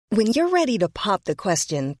When you're ready to pop the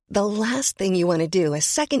question, the last thing you want to do is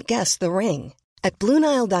second-guess the ring. At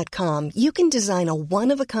BlueNile.com, you can design a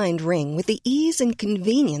one-of-a-kind ring with the ease and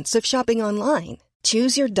convenience of shopping online.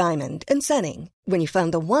 Choose your diamond and setting. When you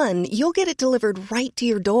find the one, you'll get it delivered right to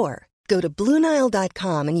your door. Go to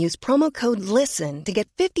BlueNile.com and use promo code LISTEN to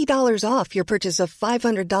get $50 off your purchase of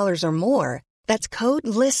 $500 or more. That's code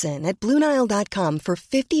LISTEN at BlueNile.com for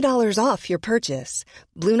 $50 off your purchase.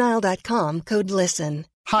 BlueNile.com, code LISTEN.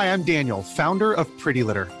 Hi, I'm Daniel, founder of Pretty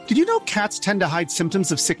Litter. Did you know cats tend to hide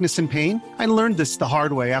symptoms of sickness and pain? I learned this the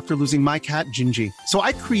hard way after losing my cat, Gingy. So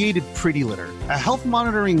I created Pretty Litter, a health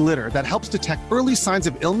monitoring litter that helps detect early signs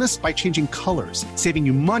of illness by changing colors, saving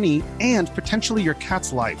you money and potentially your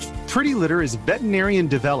cat's life. Pretty Litter is veterinarian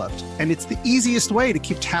developed, and it's the easiest way to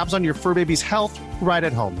keep tabs on your fur baby's health right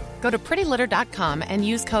at home. Go to prettylitter.com and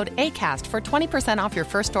use code ACAST for 20% off your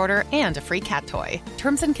first order and a free cat toy.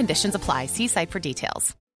 Terms and conditions apply. See site for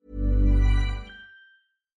details.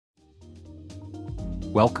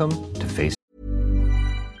 Welcome to Face.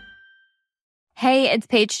 Hey, it's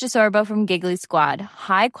Paige DeSorbo from Giggly Squad.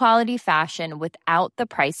 High quality fashion without the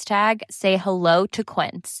price tag. Say hello to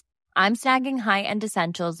Quince. I'm snagging high-end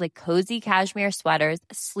essentials like cozy cashmere sweaters,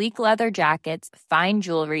 sleek leather jackets, fine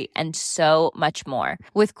jewelry, and so much more.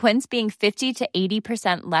 With Quince being 50 to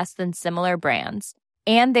 80% less than similar brands.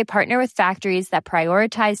 And they partner with factories that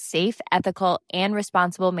prioritize safe, ethical, and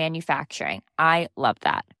responsible manufacturing. I love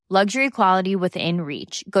that. Luxury quality within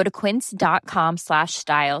reach. Go to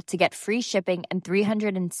quince.com/style to get free shipping and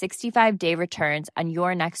 365-day returns on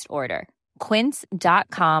your next order.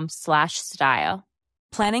 Quince.com/style.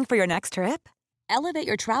 Planning for your next trip? Elevate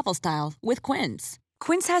your travel style with Quince.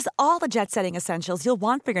 Quince has all the jet-setting essentials you'll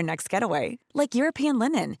want for your next getaway, like European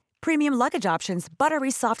linen, premium luggage options,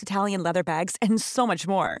 buttery soft Italian leather bags, and so much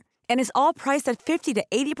more. And is all priced at 50 to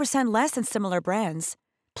 80% less than similar brands.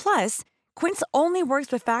 Plus, Quince only works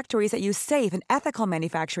with factories that use safe and ethical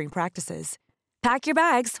manufacturing practices. Pack your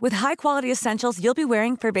bags with high-quality essentials you'll be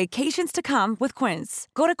wearing for vacations to come with Quince.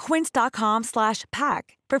 Go to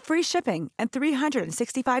quince.com/pack for free shipping and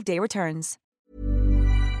 365-day returns.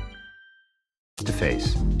 To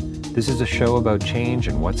Face. This is a show about change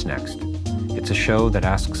and what's next. It's a show that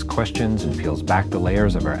asks questions and peels back the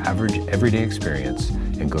layers of our average everyday experience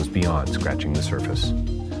and goes beyond scratching the surface.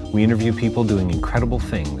 We interview people doing incredible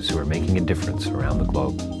things who are making a difference around the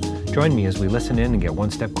globe. Join me as we listen in and get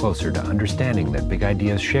one step closer to understanding that big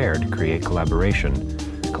ideas shared create collaboration.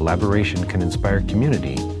 Collaboration can inspire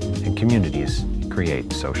community, and communities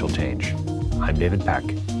create social change. I'm David Peck,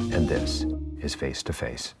 and this is Face to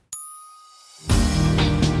Face.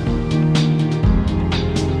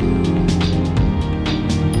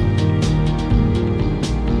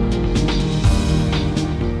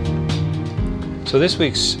 So this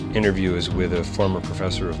week's interview is with a former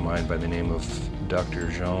professor of mine by the name of Dr.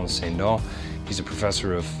 Jean Saindon. He's a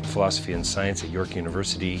professor of philosophy and science at York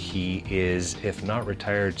University. He is, if not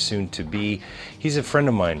retired, soon to be. He's a friend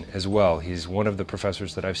of mine as well. He's one of the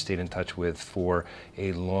professors that I've stayed in touch with for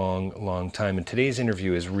a long, long time. And today's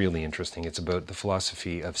interview is really interesting. It's about the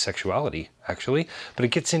philosophy of sexuality, actually, but it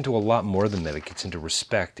gets into a lot more than that. It gets into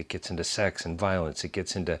respect. It gets into sex and violence. It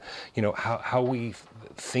gets into, how we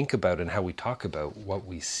think about and how we talk about what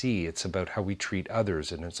we see. It's about how we treat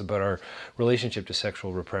others, and it's about our relationship to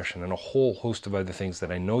sexual repression and a whole host of other things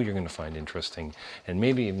that I know you're going to find interesting, and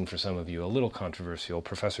maybe even for some of you a little controversial.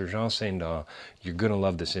 Professor Jean Saindon, you're going to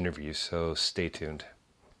love this interview, so stay tuned.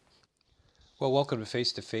 Well, welcome to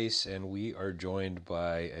Face to Face, and we are joined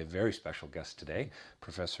by a very special guest today,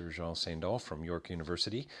 Professor Jean Saindon from York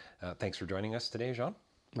University. Thanks for joining us today, Jean.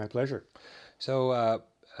 My pleasure. So,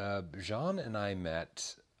 Jean and I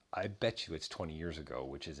met, I bet you it's 20 years ago,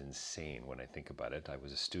 which is insane when I think about it. I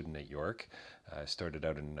was a student at York. I started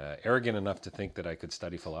out arrogant enough to think that I could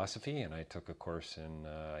study philosophy, and I took a course in,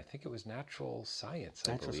 I think it was natural science,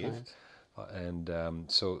 I believe. Science. And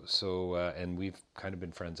we've kind of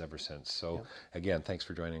been friends ever since. So yep. Again, thanks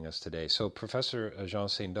for joining us today. So Professor Jean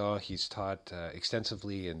Saindon, he's taught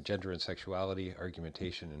extensively in gender and sexuality,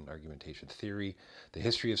 argumentation and argumentation theory, the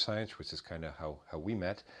history of science, which is kind of how we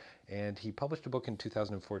met. And he published a book in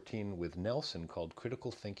 2014 with Nelson called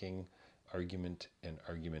Critical Thinking, Argument and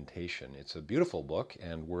Argumentation. It's a beautiful book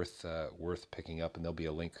and worth picking up, and there'll be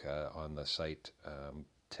a link on the site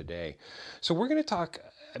today. So we're going to talk,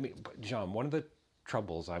 John, one of the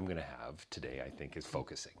troubles I'm going to have today, I think, is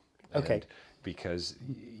focusing. Okay. And because,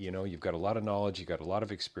 you know, you've got a lot of knowledge, you've got a lot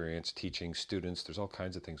of experience teaching students. There's all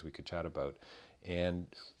kinds of things we could chat about.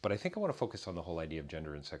 But I think I want to focus on the whole idea of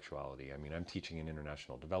gender and sexuality. I mean, I'm teaching in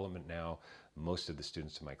international development now. Most of the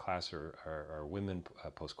students in my class are women,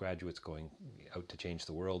 postgraduates going out to change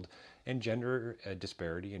the world. And gender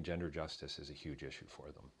disparity and gender justice is a huge issue for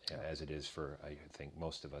them, as it is for, I think,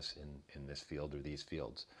 most of us in this field or these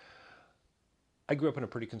fields. I grew up in a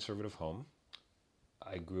pretty conservative home.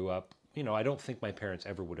 I grew up, you know, I don't think my parents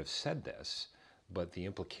ever would have said this, but the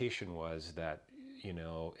implication was that, you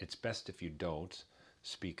know, it's best if you don't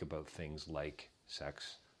speak about things like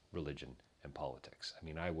sex, religion, and politics. I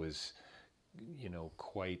mean, I was, you know,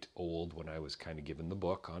 quite old when I was kind of given the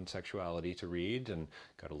book on sexuality to read, and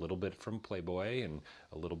got a little bit from Playboy and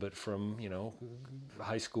a little bit from, you know,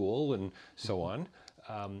 high school and so on.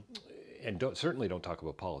 And certainly don't talk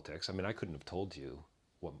about politics. I mean, I couldn't have told you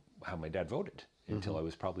how my dad voted until I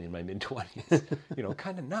was probably in my mid-20s. You know,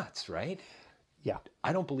 kind of nuts, right? Yeah.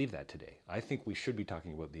 I don't believe that today. I think we should be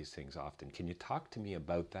talking about these things often. Can you talk to me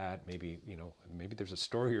about that? Maybe, you know, maybe there's a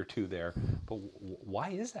story or two there, but why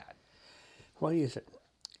is that? Why is it?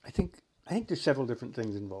 I think there's several different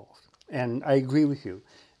things involved. And I agree with you.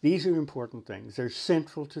 These are important things. They're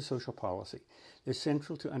central to social policy. They're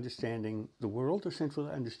central to understanding the world. They're central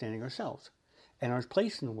to understanding ourselves and our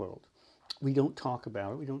place in the world. We don't talk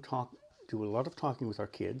about it. We don't do a lot of talking with our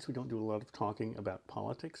kids. We don't do a lot of talking about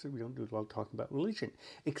politics, or we don't do a lot of talking about religion,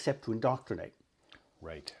 except to indoctrinate.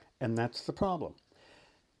 Right. And that's the problem.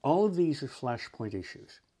 All of these are flashpoint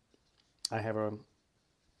issues. I have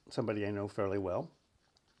somebody I know fairly well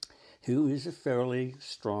who is a fairly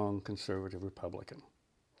strong conservative Republican.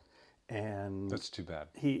 And that's too bad.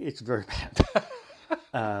 It's very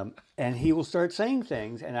bad. And he will start saying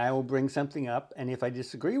things, and I will bring something up, and if I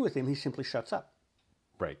disagree with him, he simply shuts up.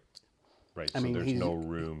 Right. Right. I so mean, there's no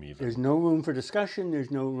room even. There's no room for discussion.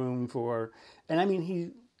 There's no room for, and I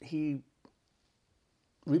mean, he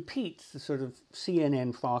repeats the sort of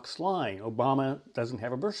CNN Fox line. Obama doesn't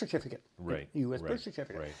have a birth certificate. Right. U.S. birth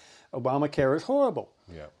certificate. Right. Obamacare is horrible.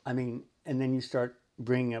 Yeah. I mean, and then you start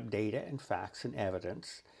bringing up data and facts and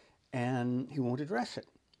evidence, and he won't address it.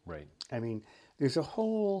 Right. I mean, there's a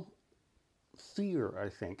whole fear, I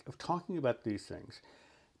think, of talking about these things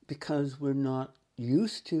because we're not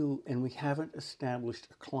used to, and we haven't established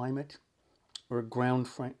a climate or a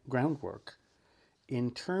groundwork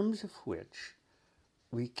in terms of which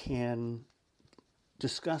we can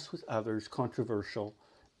discuss with others controversial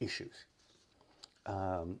issues.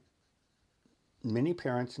 Many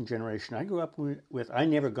parents in generation I grew up with, I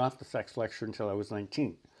never got the sex lecture until I was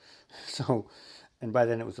 19. So, and by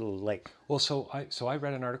then it was a little late. Well, so I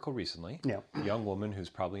read an article recently. Yeah. A young woman who's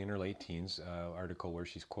probably in her late teens, article where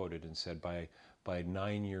she's quoted and said, by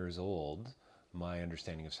 9 years old, my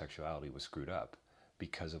understanding of sexuality was screwed up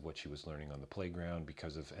because of what she was learning on the playground,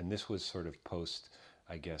 and this was sort of post,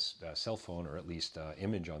 I guess, cell phone, or at least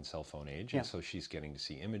image on cell phone age. Yeah. And so she's getting to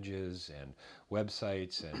see images and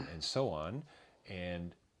websites and so on.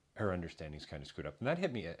 And her understanding's kind of screwed up. And that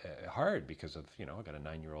hit me hard because of, you know, I got a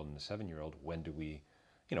 9-year-old and a 7-year-old. When do we,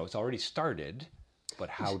 you know, it's already started, but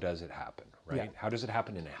how does it happen, right? Yeah. How does it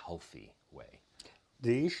happen in a healthy way?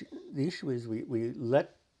 The issue is we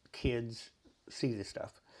let kids see this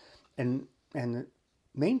stuff. And the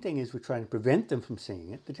main thing is we're trying to prevent them from seeing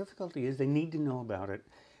it. The difficulty is they need to know about it.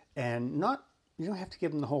 And you don't have to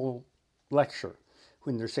give them the whole lecture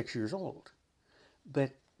when they're 6 years old.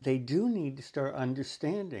 But they do need to start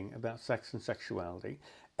understanding about sex and sexuality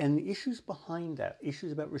and the issues behind that,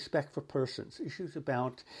 issues about respect for persons, issues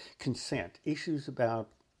about consent, issues about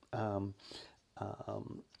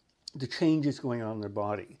the changes going on in their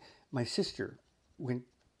body. My sister was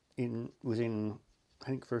in, I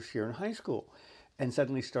think, first year in high school and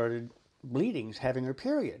suddenly started bleeding, having her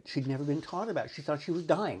period. She'd never been taught about it. She thought she was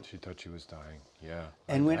dying. She thought she was dying, yeah.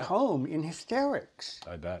 And went home in hysterics.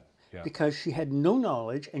 I bet, yeah. Because she had no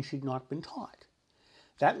knowledge and she'd not been taught.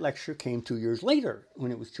 That lecture came 2 years later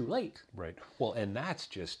when it was too late. Right. Well, and that's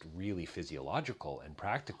just really physiological and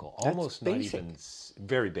practical. That's almost basic. Not even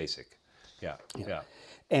very basic. Yeah.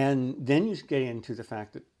 And then you get into the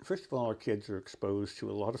fact that, first of all, our kids are exposed to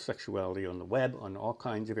a lot of sexuality on the web, on all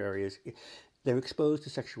kinds of areas. They're exposed to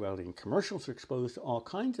sexuality in commercials, they're exposed to all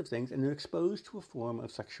kinds of things, and they're exposed to a form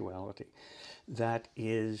of sexuality that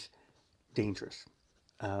is dangerous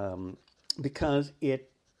because it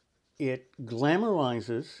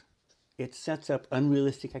glamorizes, it sets up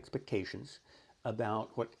unrealistic expectations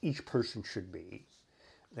about what each person should be.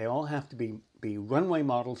 They all have to be runway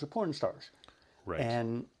models or porn stars. Right.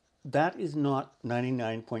 And that is not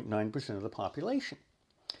 99.9% of the population.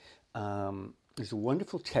 And There's a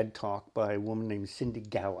wonderful TED Talk by a woman named Cindy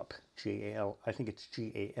Gallup, G-A-L, I think it's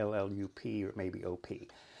G-A-L-L-U-P or maybe O-P.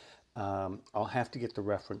 I'll have to get the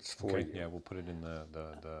reference for you. Yeah, we'll put it in the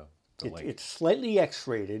link. It's slightly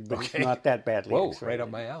X-rated, but it's not that badly X-rated. Right up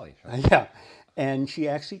my alley. Yeah. And she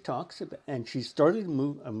actually talks about, and she started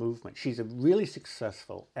a movement. She's a really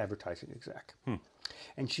successful advertising exec.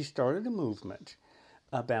 And she started a movement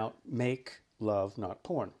about make love, not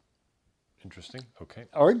porn. Interesting. Okay.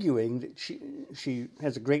 Arguing that she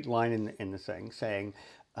has a great line in the thing saying,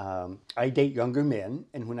 I date younger men,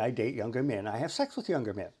 and when I date younger men, I have sex with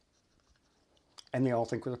younger men. And they all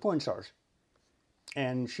think we're the porn stars.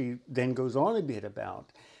 And she then goes on a bit about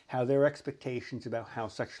how their expectations about how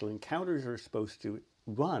sexual encounters are supposed to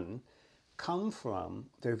run come from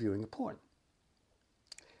their viewing of porn.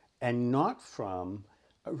 And not from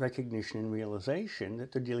a recognition and realization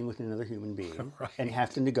that they're dealing with another human being and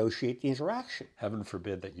have to negotiate the interaction. Heaven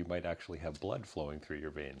forbid that you might actually have blood flowing through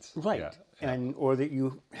your veins. Right. Yeah. Or that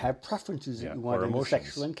you have preferences that you want in a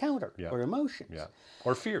sexual encounter or emotions. Yeah.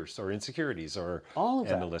 Or fears or insecurities or all of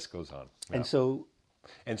that. And the list goes on. Yeah.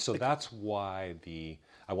 And so that's why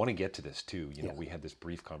I want to get to this too. You know, we had this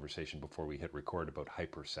brief conversation before we hit record about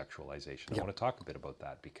hypersexualization. I want to talk a bit about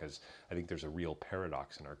that because I think there's a real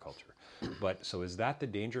paradox in our culture. But so is that the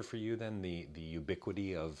danger for you then, the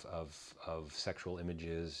ubiquity of sexual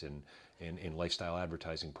images in lifestyle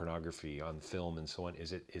advertising, pornography, on film and so on?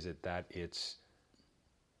 Is it that it's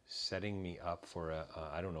setting me up for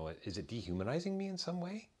I don't know, is it dehumanizing me in some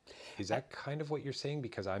way? Is that kind of what you're saying?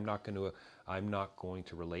 Because I'm not going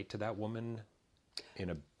to relate to that woman in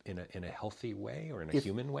a healthy way or in a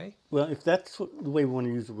human way? Well, if that's the way we want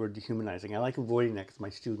to use the word dehumanizing, I like avoiding that because my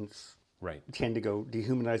students tend to go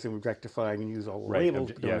dehumanizing, objectifying, and use all the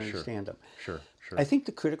labels, but don't understand them. Sure. I think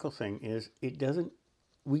the critical thing is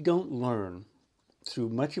we don't learn through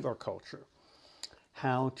much of our culture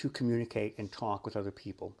how to communicate and talk with other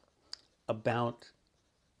people about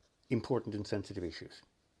important and sensitive issues,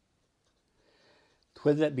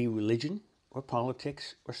 whether that be religion or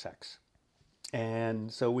politics or sex. And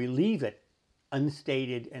so we leave it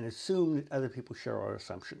unstated and assume that other people share our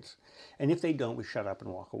assumptions. And if they don't, we shut up and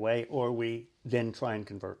walk away, or we then try and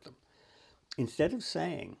convert them. Instead of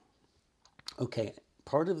saying, okay,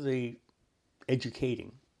 part of the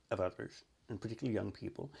educating of others, and particularly young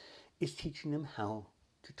people, is teaching them how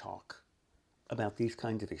to talk about these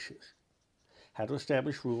kinds of issues. How to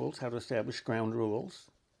establish rules, how to establish ground rules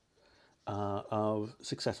of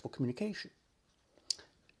successful communication.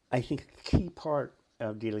 I think a key part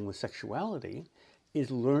of dealing with sexuality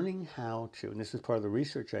is learning how to, and this is part of the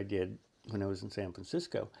research I did when I was in San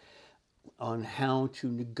Francisco, on how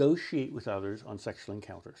to negotiate with others on sexual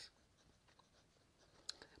encounters.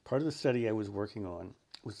 Part of the study I was working on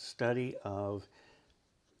was a study of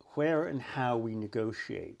where and how we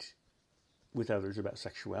negotiate with others about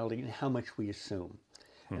sexuality and how much we assume.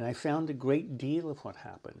 And I found a great deal of what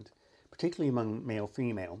happened, particularly among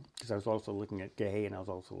male-female, because I was also looking at gay and I was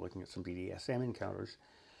also looking at some BDSM encounters,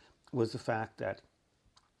 was the fact that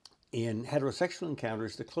in heterosexual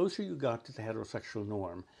encounters, the closer you got to the heterosexual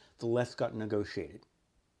norm, the less got negotiated.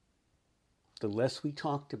 The less we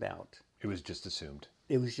talked about. It was just assumed.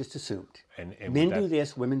 It was just assumed. And men do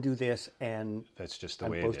this, women do this, and that's just the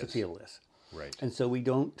way it is. I'm supposed to feel this. Right. And so we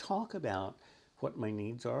don't talk about what my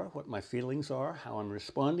needs are, what my feelings are, how I'm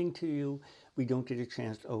responding to you. We don't get a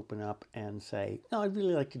chance to open up and say, no, I'd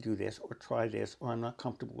really like to do this or try this, or I'm not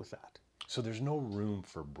comfortable with that. So there's no room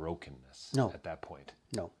for brokenness at that point.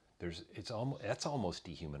 No. That's almost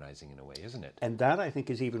dehumanizing in a way, isn't it? And that, I think,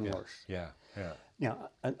 is even worse. Yeah. Now,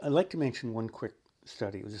 I'd like to mention one quick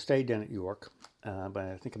study. It was a study done at York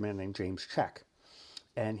by, I think, a man named James Check.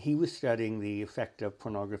 And he was studying the effect of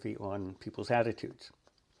pornography on people's attitudes.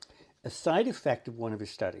 A side effect of one of his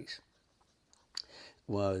studies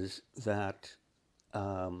was that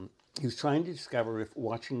he was trying to discover if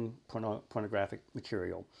watching pornographic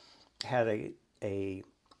material had a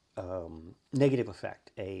negative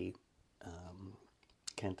effect,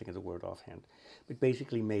 can't think of the word offhand, but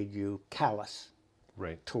basically made you callous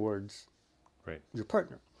towards your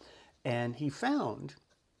partner. And he found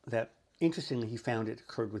that, interestingly, it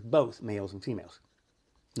occurred with both males and females.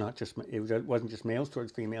 It wasn't just males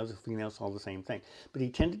towards females, females all the same thing. But he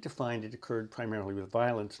tended to find it occurred primarily with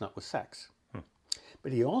violence, not with sex.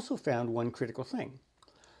 But he also found one critical thing.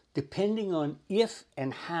 Depending on if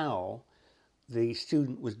and how the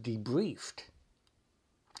student was debriefed,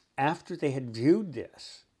 after they had viewed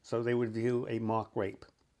this, so they would view a mock rape.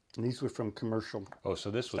 And these were from commercial. Oh, so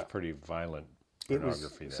this was pretty violent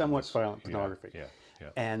pornography. It was somewhat violent pornography. Yeah.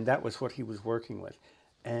 And that was what he was working with.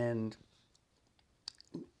 And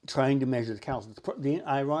trying to measure the calcium. The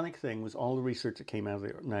ironic thing was all the research that came out of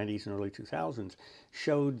the 90s and early 2000s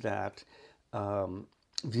showed that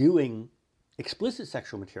viewing explicit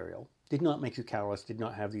sexual material did not make you callous, did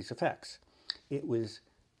not have these effects. It was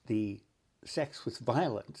the sex with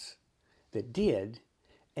violence that did,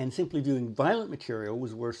 and simply viewing violent material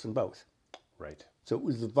was worse than both. Right. So it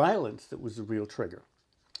was the violence that was the real trigger.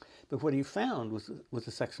 But what he found was with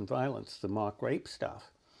the sex and violence, the mock rape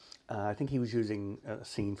stuff, I think he was using a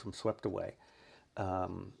scene from Swept Away,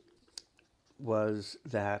 was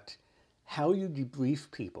that how you debrief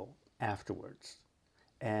people afterwards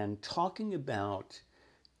and talking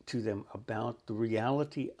to them about the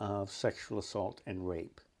reality of sexual assault and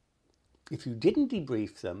rape. If you didn't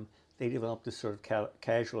debrief them, they developed this sort of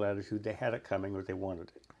casual attitude, they had it coming or they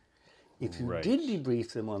wanted it. If you did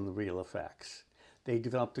debrief them on the real effects, they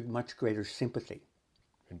developed a much greater sympathy.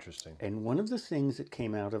 Interesting. And one of the things that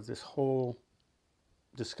came out of this whole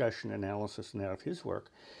discussion, analysis, and out of his work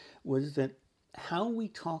was that how we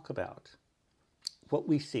talk about what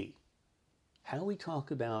we see, how we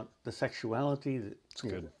talk about the sexuality,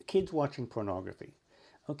 kids watching pornography.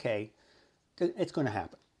 Okay, it's going to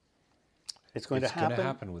happen. It's going to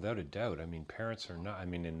happen without a doubt. I mean, parents are not,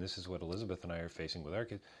 and this is what Elizabeth and I are facing with our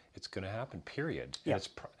kids. It's going to happen, period. Yeah.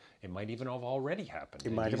 It might even have already happened.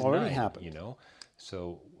 It might have already happened. You know?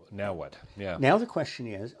 So now what? Yeah. Now the question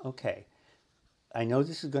is, okay, I know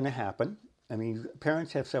this is going to happen. I mean,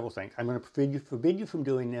 parents have several things. I'm going to forbid you from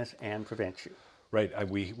doing this and prevent you. Right. I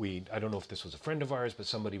don't know if this was a friend of ours, but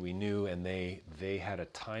somebody we knew, and they had a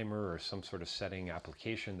timer or some sort of setting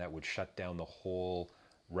application that would shut down the whole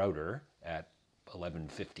router at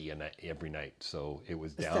 11:50 every night. So it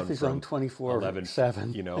was down from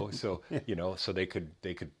 24/7. You know, so so they could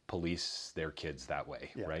police their kids that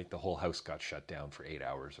way, right? The whole house got shut down for 8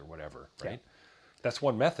 hours or whatever, right? Yeah. That's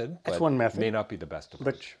one method. That's one method. May not be the best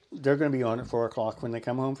approach. But they're going to be on at 4 o'clock when they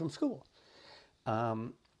come home from school.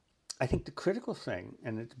 I think the critical thing,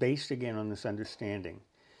 and it's based again on this understanding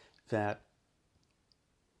that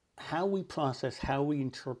how we process, how we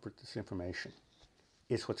interpret this information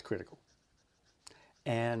is what's critical.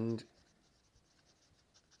 And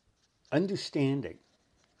understanding,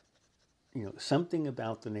 something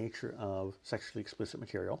about the nature of sexually explicit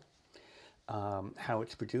material, how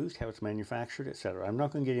it's produced, how it's manufactured, etc. I'm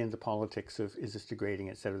not going to get into the politics of is this degrading,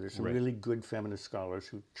 etc. There's some really good feminist scholars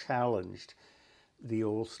who challenged the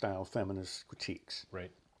old-style feminist critiques.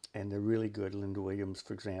 Right. And they're really good. Linda Williams,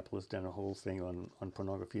 for example, has done a whole thing on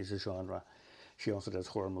pornography as a genre. She also does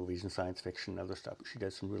horror movies and science fiction and other stuff. She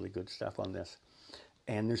does some really good stuff on this.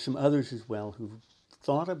 And there's some others as well who've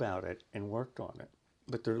thought about it and worked on it.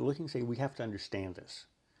 But they're looking to say, we have to understand this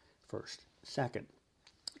first. Second,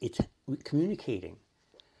 it's communicating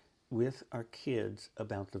with our kids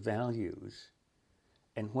about the values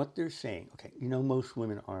and what they're saying. Okay, most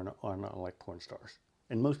women are not like porn stars.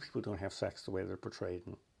 And most people don't have sex the way they're portrayed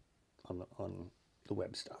on the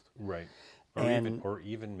web stuff. Right. Or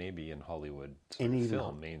even maybe in Hollywood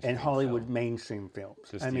film, mainstream and Hollywood film. Mainstream films.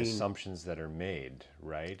 Just the assumptions that are made,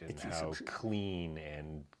 right? And how clean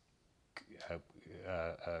and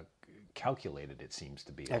calculated it seems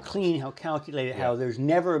to be. How clean, how calculated, how there's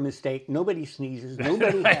never a mistake. Nobody sneezes.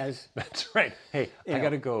 Nobody has. That's right. Hey, I got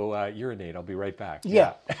to go urinate. I'll be right back.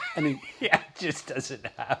 Yeah. It just doesn't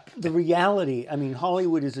happen. The reality,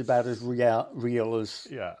 Hollywood is about as real as...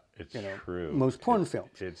 Yeah. It's true. Most porn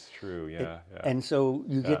films. It's true, yeah. And so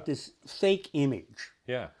you get this fake image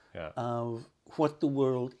of what the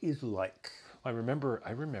world is like. I remember,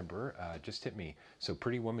 just hit me. So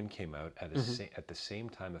Pretty Woman came out at the same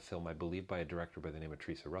time a film, I believe, by a director by the name of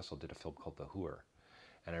Teresa Russell, did a film called The Hooer.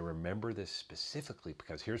 And I remember this specifically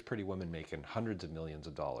because here's Pretty Woman making hundreds of millions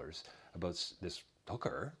of dollars about this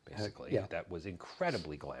hooker, basically, that was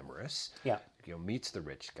incredibly glamorous. Yeah. Meets the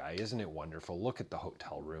rich guy. Isn't it wonderful? Look at the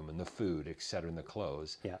hotel room and the food, etc., and the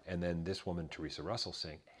clothes. Yeah. And then this woman, Teresa Russell,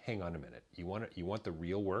 saying, "Hang on a minute. You want the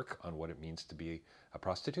real work on what it means to be a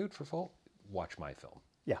prostitute for full? Watch my film.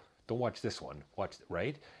 Yeah. Don't watch this one. Watch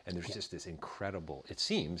right." And there's just this incredible, it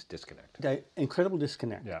seems, disconnect. Incredible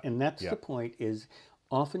disconnect. Yeah. And that's the point. Is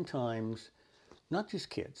oftentimes not just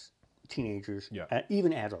kids, teenagers,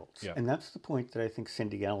 even adults. Yeah. And that's the point that I think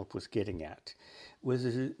Cindy Gallop was getting at, was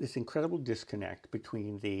this incredible disconnect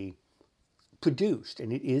between the produced,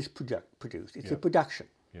 and it is produced. It's a production.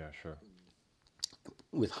 Yeah, sure.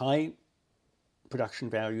 With high production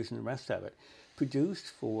values and the rest of it, produced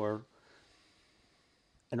for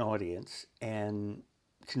an audience and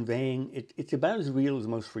conveying, it's about as real as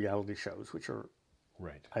most reality shows, which are,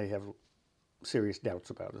 right. I have serious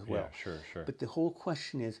doubts about as well. Yeah, sure. But the whole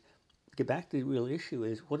question is, get back to the real issue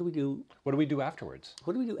is what do we do? What do we do afterwards?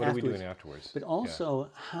 What do we do What afterwards? are we doing afterwards? But also,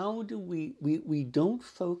 how do we don't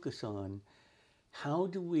focus on how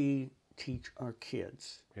do we teach our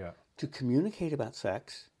kids to communicate about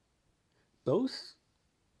sex, both,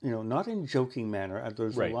 not in joking manner.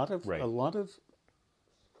 There's a lot of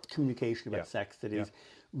communication about sex that is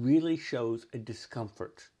really shows a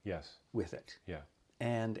discomfort with it. Yeah.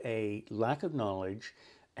 And a lack of knowledge,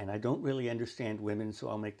 and I don't really understand women, so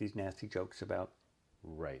I'll make these nasty jokes about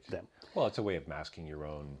them. Well, it's a way of masking your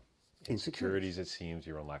own insecurities, it seems,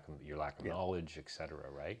 your lack of knowledge, etc.,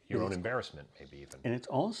 right? Your own embarrassment, maybe even. And it's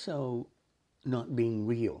also not being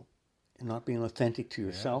real, and not being authentic to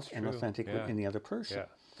yourself and authentic in the other person. Yeah.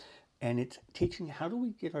 And it's teaching, how do we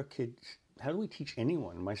get our kids, how do we teach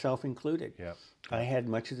anyone, myself included? Yeah. I had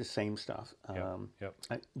much of the same stuff.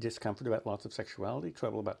 Discomfort about lots of sexuality,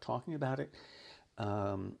 trouble about talking about it.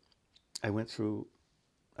 I went through,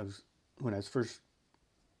 when I was first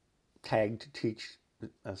tagged to teach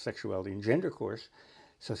a sexuality and gender course,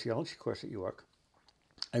 sociology course at York,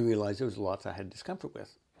 I realized there was lots I had discomfort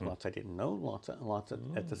with, lots I didn't know, lots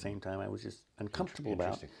at the same time I was just uncomfortable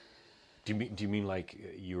about. Do you mean like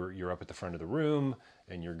you're up at the front of the room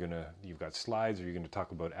and you've got slides, or you're gonna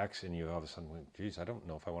talk about X, and you all of a sudden went, geez, I don't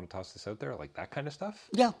know if I want to toss this out there, like that kind of stuff?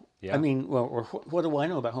 Yeah. I mean, well, or what do I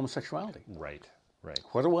know about homosexuality? Right.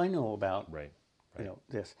 What do I know about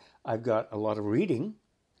this? I've got a lot of reading,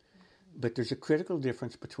 but there's a critical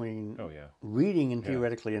difference between reading and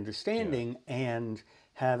theoretically understanding and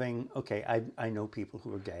having, I know people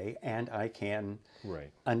who are gay and I can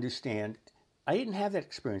understand. I didn't have that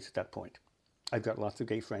experience at that point. I've got lots of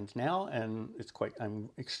gay friends now, and I'm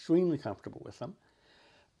extremely comfortable with them.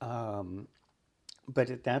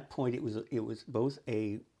 But at that point, it was both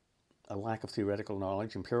a lack of theoretical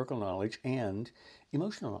knowledge, empirical knowledge, and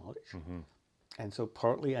emotional knowledge. Mm-hmm. And so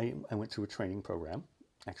partly I went through a training program,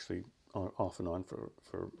 actually off and on for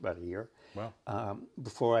about a year,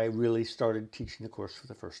 before I really started teaching the course for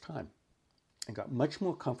the first time. And got much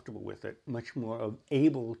more comfortable with it, much more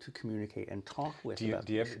able to communicate and talk with.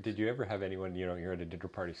 Did you ever have anyone, you're at a dinner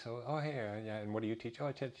party, so, and what do you teach? Oh,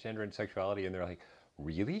 I teach gender and sexuality, and they're like,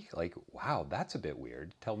 really? Like, wow, that's a bit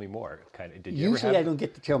weird. Tell me more. Kind of. Usually I don't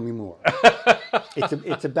get to tell me more.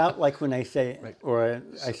 It's about like when I say,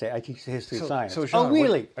 I say I teach the history of science. So Jean,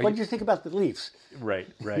 really? What did you think about the Leafs? Right.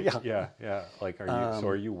 Yeah. Like,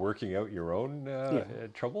 are you working out your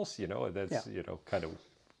own troubles? That's kind of.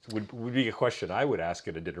 Would be a question I would ask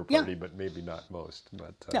at a dinner party, but maybe not most.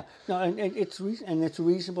 But and it's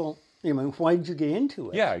reasonable. Why did you get into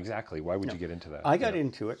it? Yeah, exactly. Why would you get into that? I got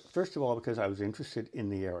into it first of all because I was interested in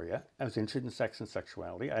the area. I was interested in sex and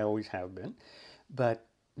sexuality. I always have been, but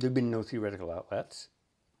there'd been no theoretical outlets,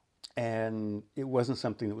 and it wasn't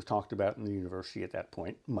something that was talked about in the university at that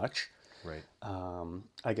point much. Right.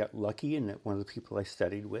 I got lucky in that one of the people I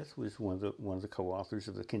studied with was one of the co-authors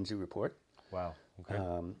of the Kinsey Report. Wow. Okay.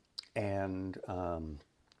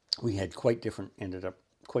 We had quite different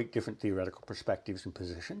theoretical perspectives and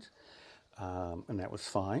positions, and that was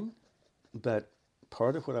fine. But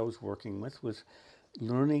part of what I was working with was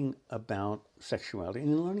learning about sexuality and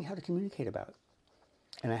then learning how to communicate about it.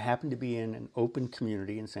 And I happened to be in an open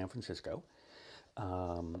community in San Francisco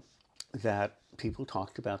that people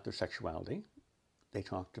talked about their sexuality. They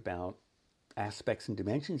talked about aspects and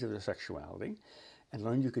dimensions of their sexuality, and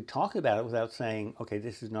learned you could talk about it without saying, okay,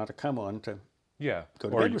 this is not a come on to go to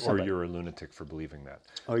bed with somebody. Or you're a lunatic for believing that.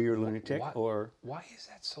 Or you're a lunatic. Why is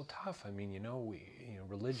that so tough? I mean,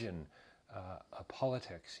 religion,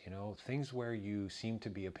 politics, things where you seem to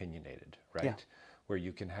be opinionated, right? Yeah. Where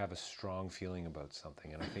you can have a strong feeling about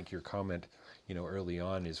something. And I think your comment, early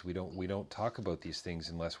on is we don't talk about these things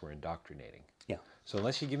unless we're indoctrinating. Yeah. So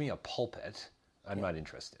unless you give me a pulpit, I'm not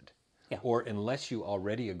interested. Yeah. Or unless you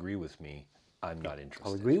already agree with me, I'm not interested.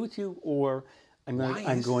 I'll agree with you, or I'm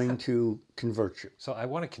going to convert you. So I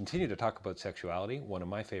want to continue to talk about sexuality, one of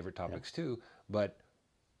my favorite topics too, but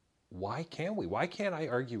why can't we? Why can't I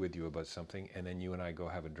argue with you about something and then you and I go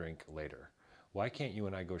have a drink later? Why can't you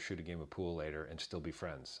and I go shoot a game of pool later and still be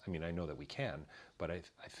friends? I mean, I know that we can, but I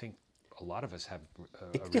think a lot of us have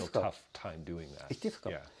a real tough time doing that. It's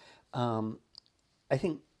difficult. Yeah. I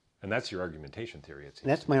think... And that's your argumentation theory, it seems.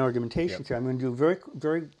 That's my argumentation theory. I'm going to do a very,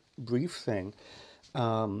 very brief thing.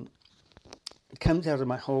 It comes out of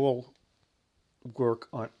my whole work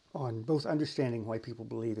on both understanding why people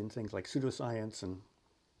believe in things like pseudoscience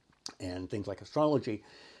and things like astrology,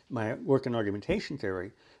 my work in argumentation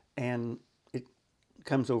theory, and it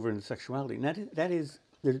comes over into sexuality. And that is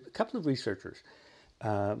there's a couple of researchers.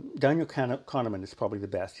 Daniel Kahneman is probably the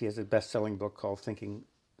best. He has a best-selling book called Thinking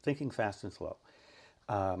Fast and Slow.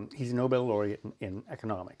 He's a Nobel laureate in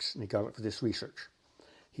economics, and he got it for this research.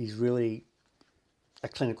 He's really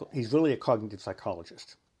a cognitive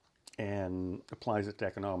psychologist and applies it to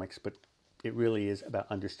economics, but it really is about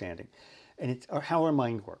understanding. And it's how our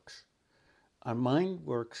mind works. Our mind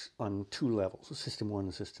works on two levels, system 1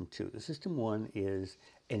 and system 2. The system 1 is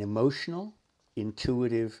an emotional,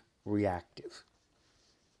 intuitive, reactive.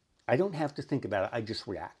 I don't have to think about it, I just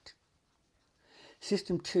react.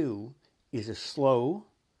 System 2 is a slow,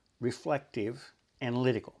 reflective,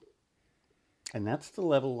 analytical. And that's the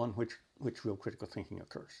level on which real critical thinking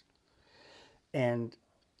occurs. And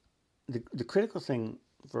the critical thing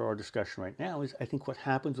for our discussion right now is, I think, what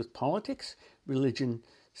happens with politics, religion,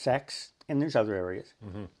 sex, and there's other areas,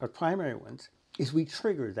 our primary ones, is we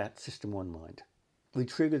trigger that system 1 mind. We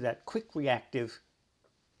trigger that quick reactive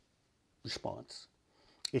response.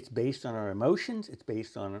 It's based on our emotions, it's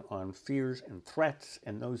based on fears and threats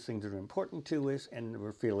and those things that are important to us, and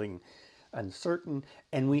we're feeling uncertain,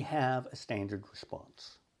 and we have a standard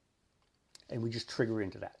response. And we just trigger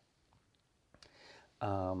into that.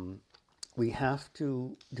 We have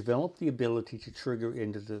to develop the ability to trigger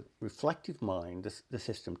into the reflective mind, the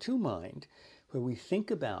system 2 mind, where we think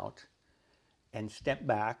about and step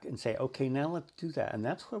back and say, okay, now let's do that. And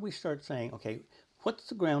that's where we start saying, okay, what's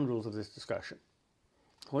the ground rules of this discussion?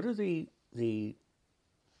 What are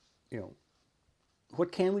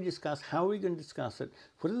what can we discuss? How are we going to discuss it?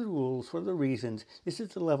 What are the rules? What are the reasons? This is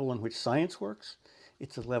the level on which science works.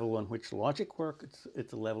 It's a level on which logic works.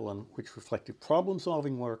 It's a level on which reflective problem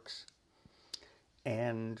solving works.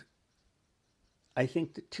 And I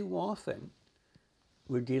think that too often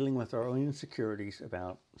we're dealing with our own insecurities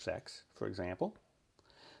about sex, for example,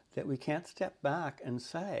 that we can't step back and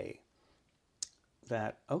say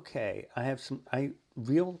that, okay, I have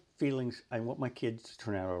real feelings. I want my kids to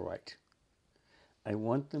turn out all right. I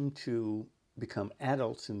want them to become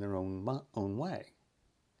adults in their own way.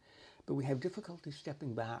 But we have difficulty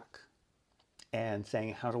stepping back and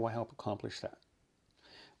saying, how do I help accomplish that?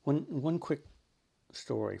 One quick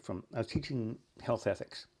story I was teaching health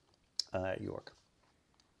ethics at York.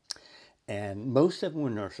 And most of them were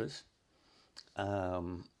nurses.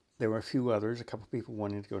 There were a few others, a couple of people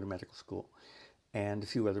wanting to go to medical school, and a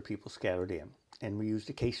few other people scattered in. And we used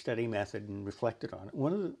a case study method and reflected on it.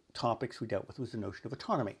 One of the topics we dealt with was the notion of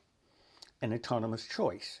autonomy and autonomous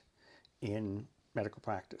choice in medical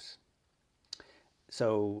practice.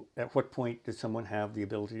 So at what point does someone have the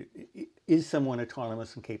ability, is someone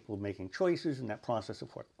autonomous and capable of making choices, and that process of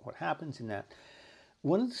what happens in that?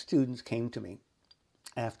 One of the students came to me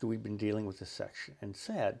after we'd been dealing with this section and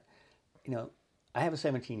said, I have a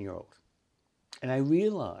 17-year-old, and I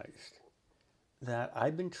realized that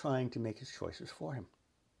I've been trying to make his choices for him.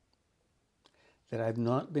 That I've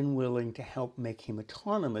not been willing to help make him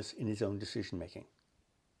autonomous in his own decision-making.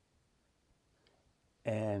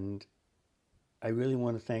 And I really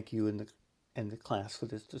want to thank you and the class for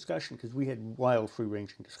this discussion, because we had wild,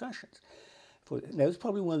 free-ranging discussions. That was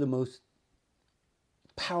probably one of the most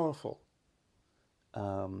powerful,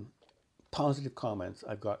 positive comments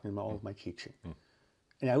I've gotten in all of my teaching.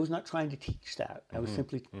 And I was not trying to teach that. I was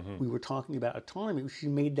simply, we were talking about autonomy. She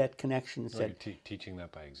made that connection and said... Teaching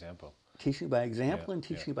that by example. Teaching by example, and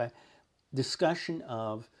teaching by discussion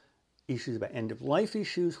of issues about end-of-life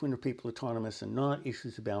issues, when are people autonomous and not,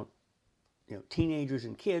 issues about teenagers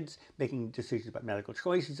and kids making decisions about medical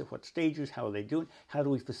choices, at what stages, how are they doing, how do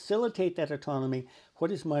we facilitate that autonomy,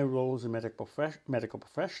 what is my role as a medical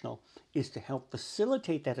professional, is to help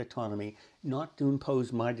facilitate that autonomy, not to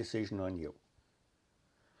impose my decision on you.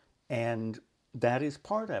 And that is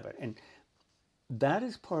part of it. And that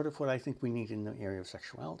is part of what I think we need in the area of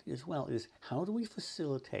sexuality as well, is how do we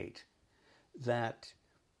facilitate that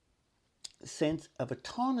sense of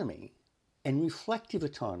autonomy and reflective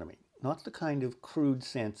autonomy, not the kind of crude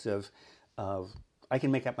sense of I can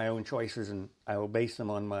make up my own choices and I will base them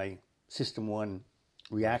on my system 1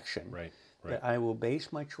 reaction. Right. That I will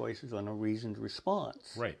base my choices on a reasoned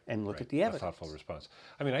response. Right. And look at the evidence. A thoughtful response.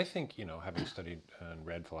 I mean, I think, having studied and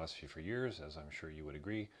read philosophy for years, as I'm sure you would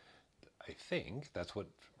agree, I think that's what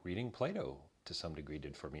reading Plato to some degree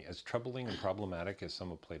did for me. As troubling and problematic as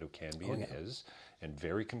some of Plato can be is, and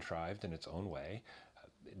very contrived in its own way,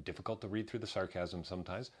 difficult to read through the sarcasm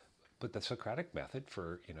sometimes, but the Socratic method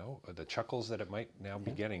for, the chuckles that it might now be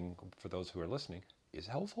getting for those who are listening is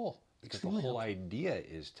helpful. Because the whole idea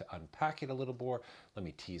is to unpack it a little more. Let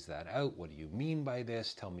me tease that out. What do you mean by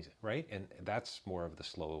this? Tell me, right? And that's more of the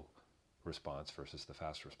slow response versus the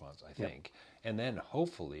fast response, I think. And then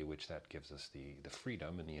hopefully, which that gives us the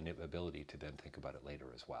freedom and the ability to then think about it later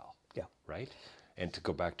as well. Yeah. Right? And to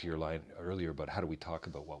go back to your line earlier about how do we talk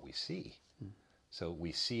about what we see? So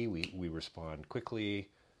we see, we respond quickly.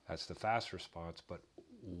 That's the fast response. But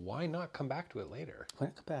why not come back to it later? Why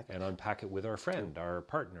not come back and unpack it with our friend, our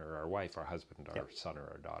partner, our wife, our husband, our son or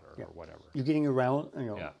our daughter, or whatever. You're getting around,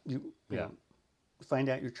 you know, find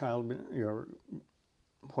out your child, your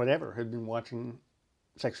whatever, had been watching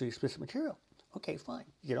sexually explicit material. Okay, fine.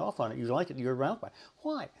 You get off on it. You like it. You're aroused by it.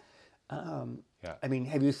 Why? I mean,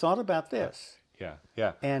 have you thought about this?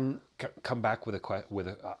 Yeah. And come back with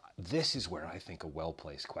a this is where I think a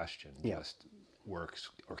well-placed question just works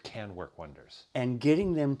or can work wonders. And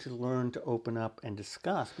getting them to learn to open up and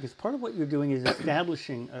discuss, because part of what you're doing is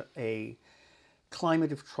establishing a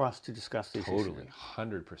climate of trust to discuss these issues. Totally,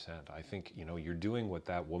 100%. I think, you're doing what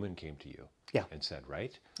that woman came to you and said,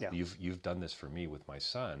 right? Yeah. You've done this for me with my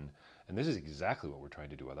son, and this is exactly what we're trying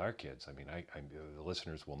to do with our kids. I mean, the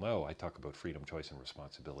listeners will know I talk about freedom, choice, and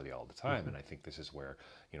responsibility all the time, and I think this is where,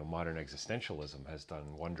 modern existentialism has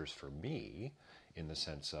done wonders for me in the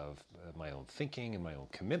sense of my own thinking and my own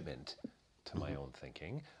commitment to my own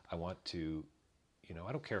thinking. I want to,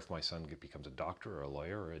 I don't care if my son becomes a doctor or a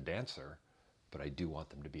lawyer or a dancer, but I do want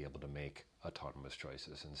them to be able to make autonomous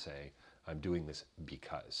choices and say, I'm doing this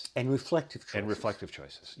because. And reflective choices. And reflective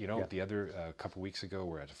choices. The other couple weeks ago,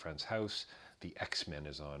 we're at a friend's house. The X-Men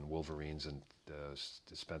is on, Wolverines, and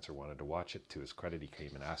Spencer wanted to watch it. To his credit, he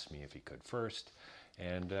came and asked me if he could first.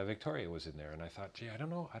 And Victoria was in there, and I thought, gee, I don't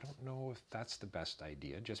know if that's the best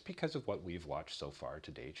idea, just because of what we've watched so far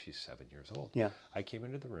to date. She's 7 years old. Yeah. I came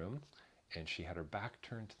into the room, and she had her back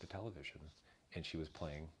turned to the television, and she was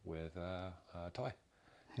playing with a toy.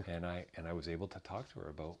 And I was able to talk to her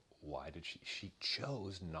about why did she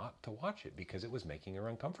chose not to watch it, because it was making her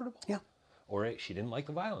uncomfortable. Yeah. Or she didn't like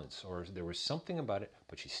the violence, or there was something about it,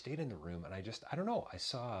 but she stayed in the room, and I don't know, I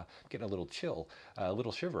saw, getting a little chill, a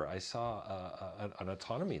little shiver, I saw an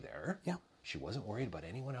autonomy there. Yeah. She wasn't worried about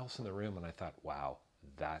anyone else in the room, and I thought, wow,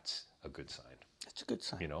 that's a good sign. That's a good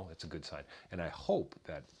sign. It's a good sign. And I hope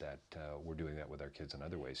that we're doing that with our kids in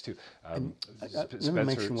other ways, too. Let me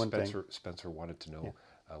mention one thing. Spencer wanted to know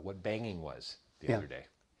what banging was the other day.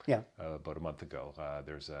 Yeah. About a month ago.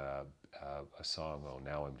 There's a song,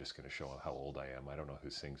 now I'm just going to show how old I am. I don't know who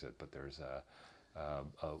sings it, but there's a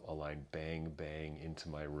line, bang, bang, into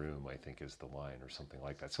my room, I think is the line, or something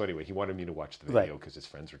like that. So anyway, he wanted me to watch the video because his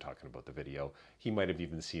friends were talking about the video. He might have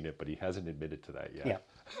even seen it, but he hasn't admitted to that yet.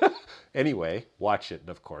 Yeah. Anyway, watch it, and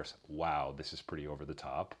of course, wow, this is pretty over the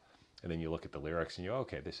top. And then you look at the lyrics and you go,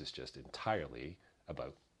 okay, this is just entirely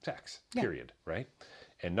about sex, period, right?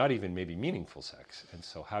 And not even maybe meaningful sex. And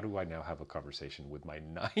so how do I now have a conversation with my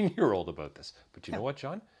 9-year-old about this? But you know what,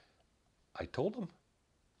 John? I told him.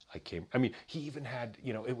 He even had,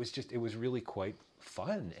 it was really quite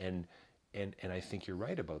fun. And I think you're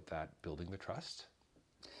right about that, building the trust.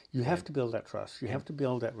 You have to build that trust. You have to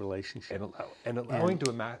build that relationship. And allowing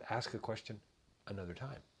to ask a question another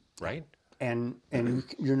time, right? And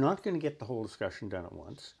you're not going to get the whole discussion done at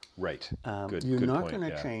once. Right. You're not going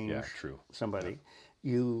to change somebody.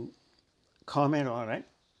 You comment on it.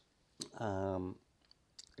 And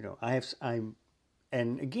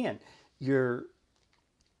again, the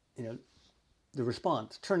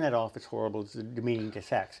response, turn that off, it's horrible, it's demeaning to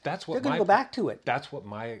sex. They're going to go back to it. That's what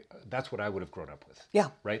I would have grown up with. Yeah.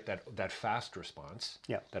 Right? That fast response,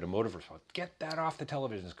 that emotive response, get that off the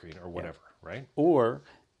television screen or whatever, right? Or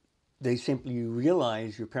you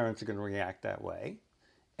realize your parents are going to react that way,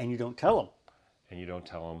 and you don't tell them. And you don't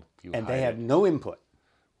tell them. And they have no input.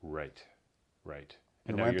 Right.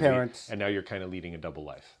 And my parents... And now you're kind of leading a double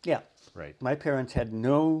life. Yeah. Right. My parents had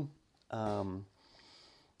no...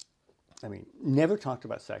 never talked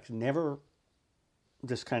about sex. Never...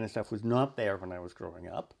 This kind of stuff was not there when I was growing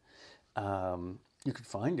up. You could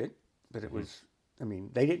find it, but it was...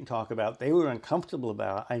 they didn't talk about it. They were uncomfortable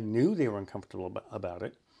about it. I knew they were uncomfortable about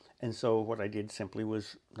it. And so what I did simply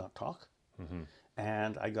was not talk. Mm-hmm.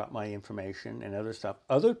 And I got my information and other stuff,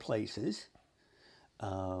 other places.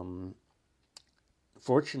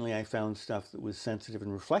 Fortunately, I found stuff that was sensitive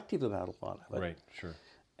and reflective about a lot of it. Right, sure.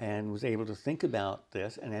 And was able to think about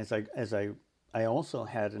this. And as I also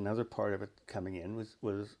had another part of it coming in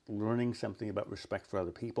was learning something about respect for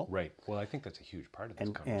other people. Right. Well, I think that's a huge part of this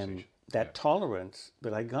conversation. And that tolerance,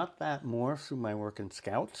 but I got that more through my work in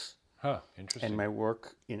Scouts. Huh, interesting. And my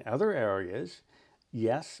work in other areas.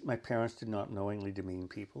 Yes, my parents did not knowingly demean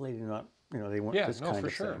people. They did not, they weren't this kind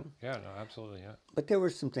of thing. Yeah, no, absolutely, yeah. But there were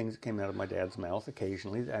some things that came out of my dad's mouth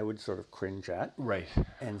occasionally that I would sort of cringe at. Right.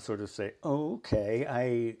 And sort of say, oh,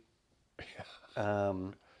 okay,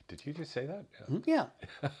 Did you just say that? Yeah.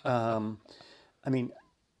 I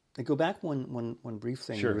go back one brief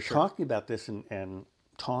thing. Sure, we were talking about this and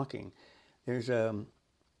talking. There's a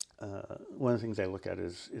one of the things I look at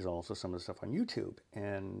is also some of the stuff on YouTube.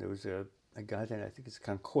 And there was a guy that I think it's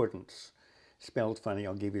Concordance, spelled funny,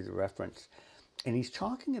 I'll give you the reference. And he's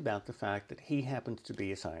talking about the fact that he happens to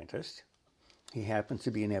be a scientist, he happens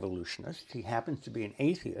to be an evolutionist, he happens to be an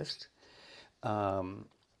atheist,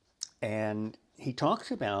 and he talks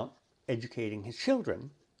about educating his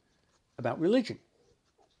children about religion.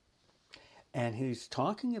 And he's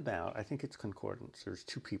talking about, I think it's Concordance, there's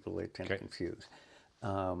two people they tend to confuse,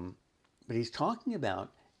 but he's talking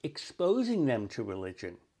about exposing them to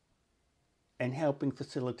religion and helping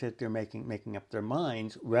facilitate their making up their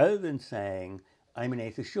minds, rather than saying, I'm an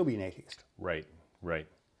atheist, you'll be an atheist. Right, right.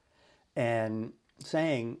 And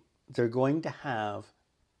saying they're going to have,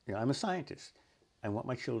 I'm a scientist. I want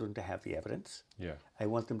my children to have the evidence. Yeah. I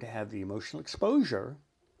want them to have the emotional exposure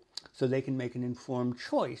so they can make an informed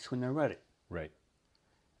choice when they're ready. Right.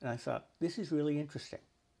 And I thought, this is really interesting.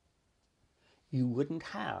 You wouldn't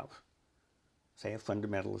have, say, a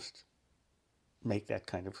fundamentalist make that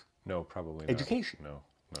kind of no, probably education. Not.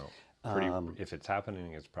 No. If it's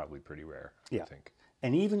happening, it's probably pretty rare, I think.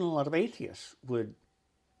 And even a lot of atheists would,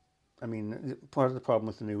 part of the problem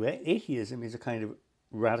with the new atheism is a kind of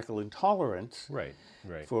radical intolerance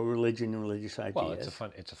for religion and religious ideas. Well,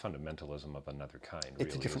 it's a fundamentalism of another kind.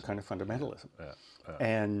 It's a different kind of fundamentalism. Yeah.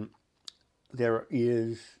 And there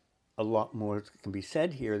is a lot more that can be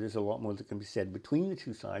said here. There's a lot more that can be said between the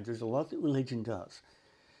two sides. There's a lot that religion does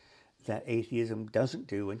that atheism doesn't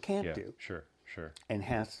do and can't do. Sure. And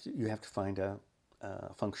you have to find a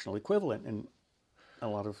functional equivalent, and a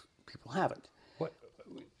lot of people haven't.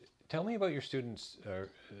 Tell me about your students.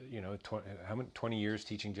 20 years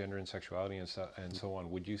teaching gender and sexuality and so on.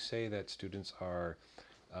 Would you say that students are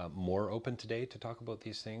more open today to talk about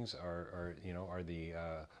these things? Are the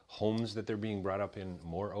homes that they're being brought up in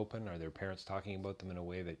more open? Are their parents talking about them in a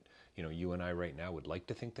way that you and I right now would like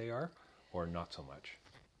to think they are, or not so much?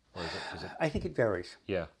 Or is it? I think it varies.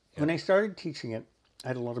 Yeah. When I started teaching it, I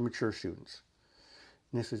had a lot of mature students.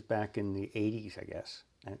 And this was back in the 80s, I guess.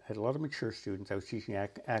 I had a lot of mature students. I was teaching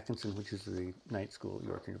Atkinson, which is the night school at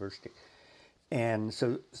York University. And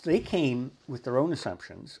so they came with their own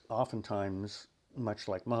assumptions, oftentimes much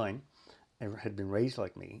like mine, had been raised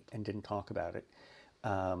like me and didn't talk about it.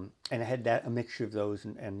 And I had a mixture of those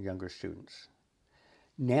and younger students.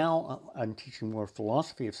 Now I'm teaching more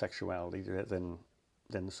philosophy of sexuality than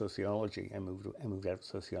the sociology. I moved out of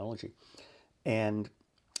sociology. And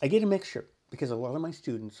I get a mixture, because a lot of my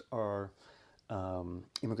students are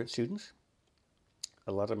immigrant students.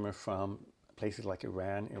 A lot of them are from places like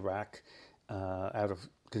Iran, Iraq, out of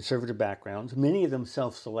conservative backgrounds. Many of them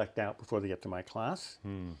self-select out before they get to my class,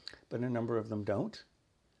 but a number of them don't.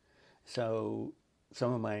 So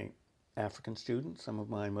some of my African students, some of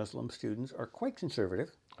my Muslim students are quite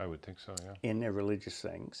conservative. I would think so, yeah. In their religious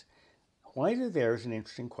things. Why they're there is an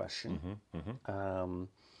interesting question.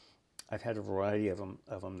 I've had a variety of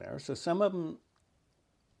them there. So some of them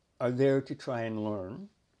are there to try and learn.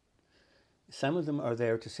 Some of them are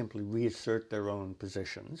there to simply reassert their own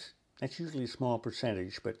positions. That's usually a small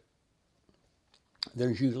percentage, but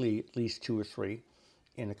there's usually at least 2 or 3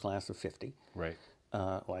 in a class of 50. Right.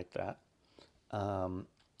 Like that.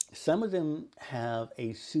 Some of them have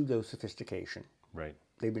a pseudo-sophistication. Right.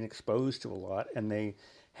 They've been exposed to a lot, and they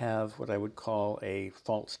have what I would call a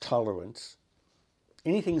false tolerance.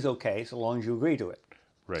 Anything's okay so long as you agree to it.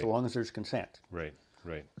 Right. So long as there's consent. Right.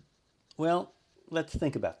 Well, let's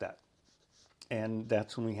think about that. And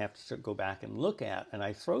that's when we have to go back and look at, and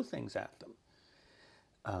I throw things at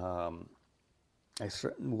them.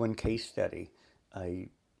 One case study I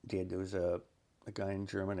did, there was a guy in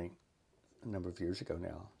Germany a number of years ago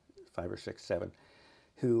now, 5 or 6, 7,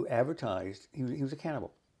 who advertised, he was a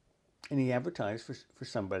cannibal, and he advertised for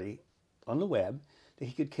somebody on the web that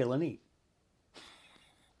he could kill and eat.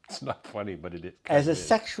 It's not funny, but it is. As a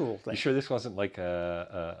sexual thing. You sure this wasn't like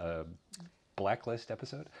a Blacklist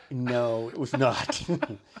episode? No, it was not.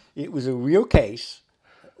 It was a real case.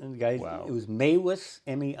 And the guy, wow. It was Meiwis,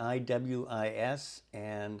 Meiwis,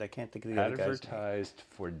 and I can't think of the other guy's name. Advertised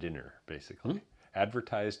for dinner, basically.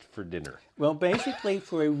 Advertised for dinner. Well, basically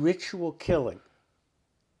for a ritual killing.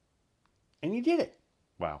 And he did it.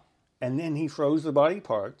 Wow. And then he froze the body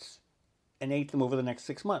parts and ate them over the next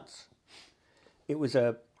 6 months.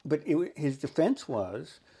 His defense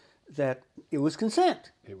was that it was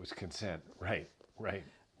consent. It was consent, right.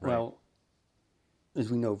 Well, as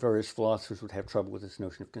we know, various philosophers would have trouble with this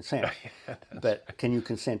notion of consent. But right. Can you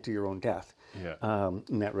consent to your own death? Yeah.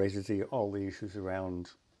 And that raises all the issues around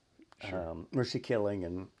mercy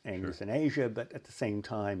killing and euthanasia. But at the same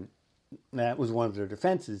time, that was one of their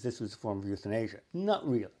defenses. This was a form of euthanasia. Not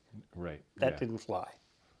really. Right. That didn't fly.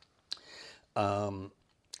 And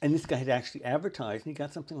this guy had actually advertised, and he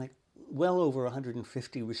got something like well over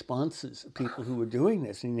 150 responses of people who were doing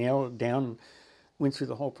this, and he narrowed it down, went through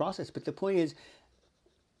the whole process. But the point is,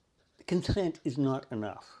 consent is not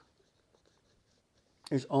enough.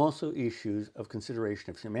 There's also issues of consideration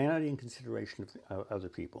of humanity and consideration of other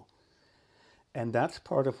people. And that's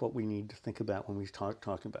part of what we need to think about when we start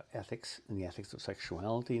talking about ethics and the ethics of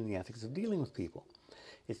sexuality and the ethics of dealing with people.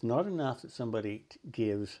 It's not enough that somebody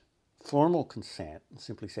gives formal consent and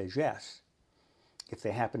simply says yes. If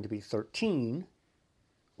they happen to be 13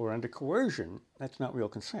 or under coercion, that's not real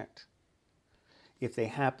consent. If they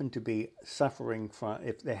happen to be suffering from,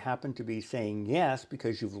 if they happen to be saying yes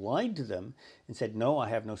because you've lied to them and said, no, I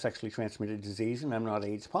have no sexually transmitted disease and I'm not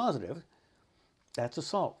AIDS positive, that's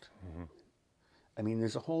assault. Mm-hmm. I mean,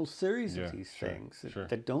 there's a whole series of these things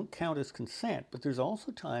that don't count as consent, but there's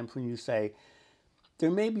also times when you say,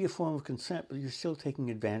 there may be a form of consent, but you're still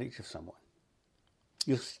taking advantage of someone.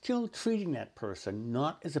 You're still treating that person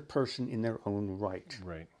not as a person in their own right.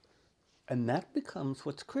 Right. And that becomes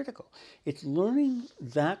what's critical. It's learning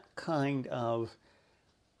that kind of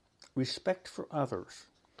respect for others,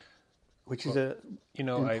 which is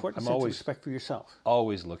important sense of respect for yourself.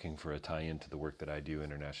 Always looking for a tie-in to the work that I do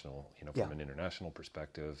international, from an international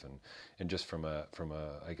perspective, and just from a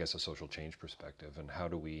I guess a social change perspective, and how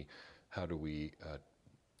do we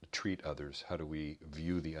treat others, how do we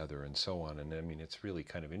view the other, and so on. And I mean, it's really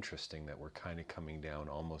kind of interesting that we're kind of coming down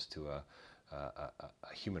almost to a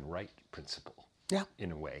human right principle,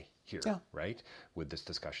 in a way here, right? With this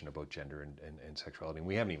discussion about gender and sexuality. And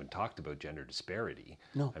we haven't even talked about gender disparity.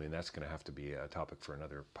 No. I mean, that's going to have to be a topic for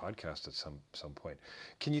another podcast at some point.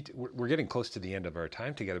 Can you? We're getting close to the end of our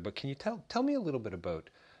time together, but can you tell me a little bit about?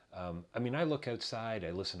 I mean, I look outside,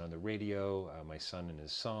 I listen on the radio, my son and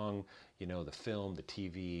his song, the film, the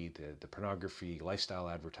TV, the pornography, lifestyle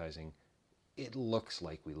advertising. It looks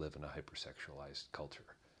like we live in a hypersexualized culture.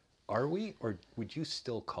 Are we, or would you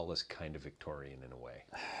still call us kind of Victorian in a way?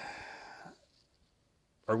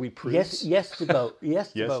 Are we prudes? Yes to both.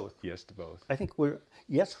 Yes to both. Yes to both. I think we're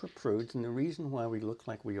prudes, and the reason why we look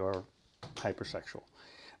like we are hypersexual,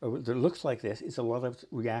 or that looks like this, is a lot of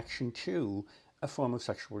reaction to a form of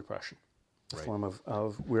sexual repression, a form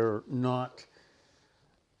of we're not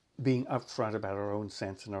being upfront about our own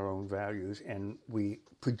sense and our own values, and we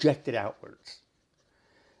project it outwards.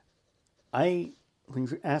 When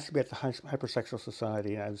you asked about the hypersexual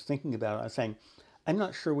society, I was thinking about it, I was saying, I'm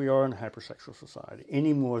not sure we are in a hypersexual society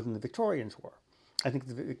any more than the Victorians were. I think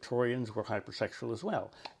the Victorians were hypersexual as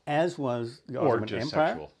well, as was the Ottoman Empire. Or just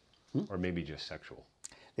sexual. Or maybe just sexual.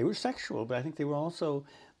 They were sexual, but I think they were also...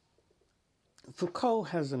 Foucault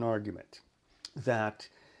has an argument that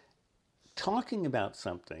talking about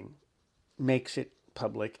something makes it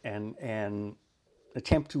public, and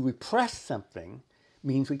attempt to repress something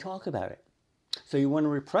means we talk about it. So you want to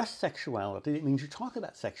repress sexuality, it means you talk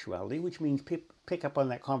about sexuality, which means pick up on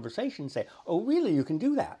that conversation and say, oh, really, you can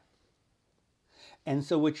do that. And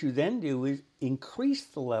so what you then do is increase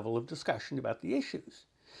the level of discussion about the issues.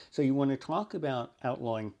 So you want to talk about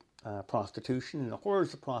outlawing prostitution and the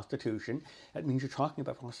horrors of prostitution. That means you're talking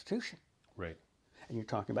about prostitution. Right. And you're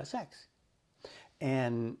talking about sex.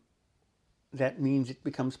 And that means it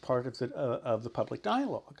becomes part of the public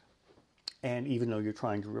dialogue. And even though you're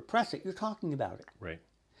trying to repress it, you're talking about it. Right.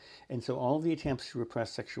 And so all the attempts to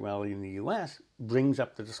repress sexuality in the U.S. brings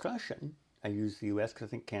up the discussion. I use the U.S. because I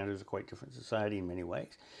think Canada is a quite different society in many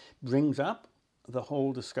ways. Brings up the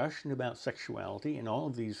whole discussion about sexuality and all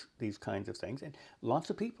of these kinds of things. And lots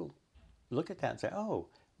of people look at that and say, oh,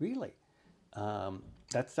 really?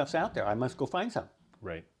 That stuff's out there. I must go find some.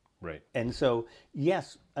 Right, right. And so,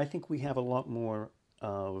 yes, I think we have a lot more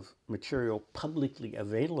of material publicly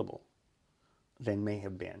available than may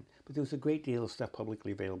have been. But there was a great deal of stuff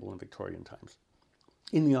publicly available in Victorian times,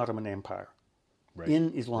 in the Ottoman Empire,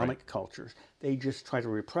 in Islamic cultures. They just try to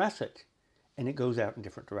repress it, and it goes out in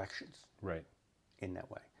different directions. Right. In that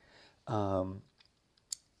way.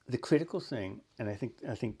 The critical thing, and I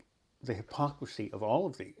think the hypocrisy of all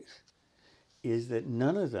of these, is that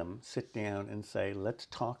none of them sit down and say, let's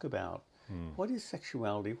talk about what is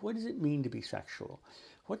sexuality, what does it mean to be sexual,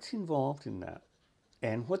 what's involved in that,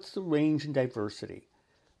 and what's the range and diversity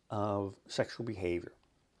of sexual behavior.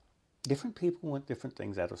 Different people want different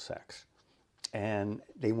things out of sex, and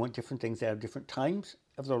they want different things out of different times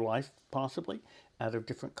of their life, possibly, out of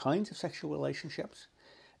different kinds of sexual relationships,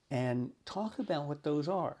 and talk about what those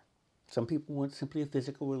are. Some people want simply a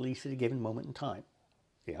physical release at a given moment in time.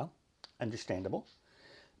 Yeah, understandable.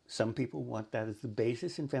 Some people want that as the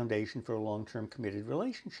basis and foundation for a long-term committed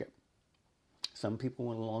relationship. Some people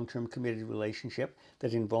want a long-term committed relationship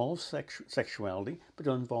that involves sexuality, but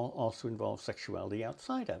also involves sexuality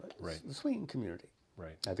outside of it. Right. The swinging community.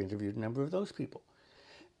 Right. I've interviewed a number of those people.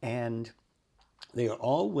 And they are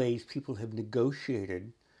all ways people have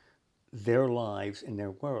negotiated their lives and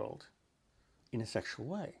their world in a sexual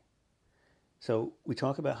way. So we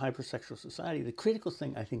talk about hypersexual society. The critical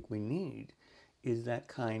thing I think we need is that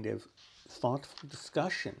kind of thoughtful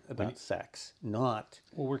discussion about sex, not...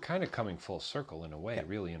 Well, we're kind of coming full circle in a way,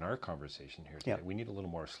 really, in our conversation here today. Yeah. We need a little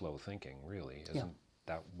more slow thinking, really. Isn't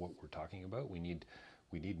that what we're talking about? We need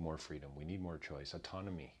more freedom. We need more choice,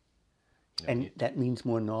 autonomy. And that means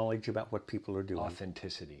more knowledge about what people are doing.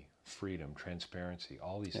 Authenticity, freedom, transparency,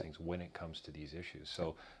 all these things when it comes to these issues.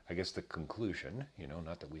 So I guess the conclusion,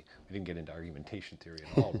 not that we didn't get into argumentation theory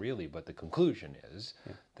at all, really, but the conclusion is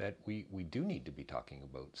that we do need to be talking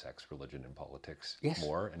about sex, religion, and politics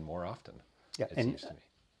more and more often, it seems to me.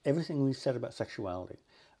 Everything we've said about sexuality,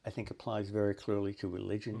 I think, applies very clearly to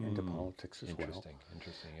religion and to politics as well.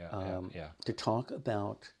 Interesting, yeah. To talk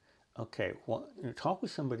about... talk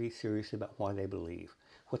with somebody seriously about why they believe,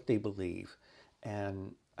 what they believe.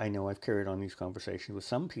 And I know I've carried on these conversations with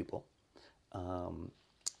some people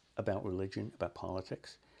about religion, about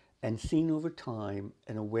politics, and seen over time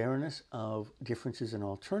an awareness of differences and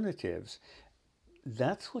alternatives.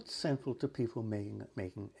 That's what's central to people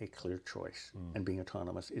making a clear choice and being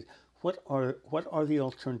autonomous. Is what are the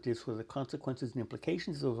alternatives, what are the consequences and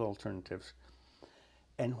implications of those alternatives,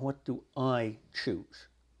 and what do I choose?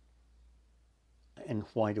 And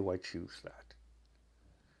why do I choose that?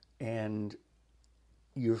 And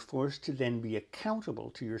you're forced to then be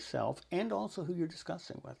accountable to yourself and also who you're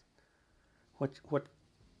discussing with. What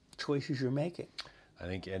choices you're making. I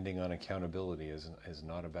think ending on accountability is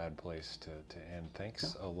not a bad place to end.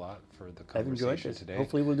 Thanks a lot for the conversation I've enjoyed this. Today.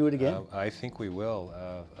 Hopefully we'll do it again. I think we will.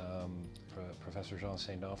 Professor Jean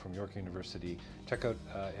Saint-Don from York University. Check out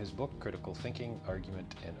his book, Critical Thinking,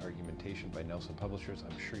 Argument and Argumentation by Nelson Publishers.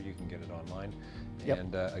 I'm sure you can get it online. Yep.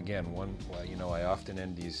 And again, I often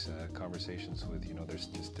end these conversations with,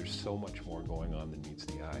 there's so much more going on than meets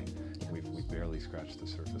the eye. We've barely scratched the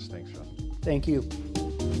surface. Thanks, Jean. Thank you.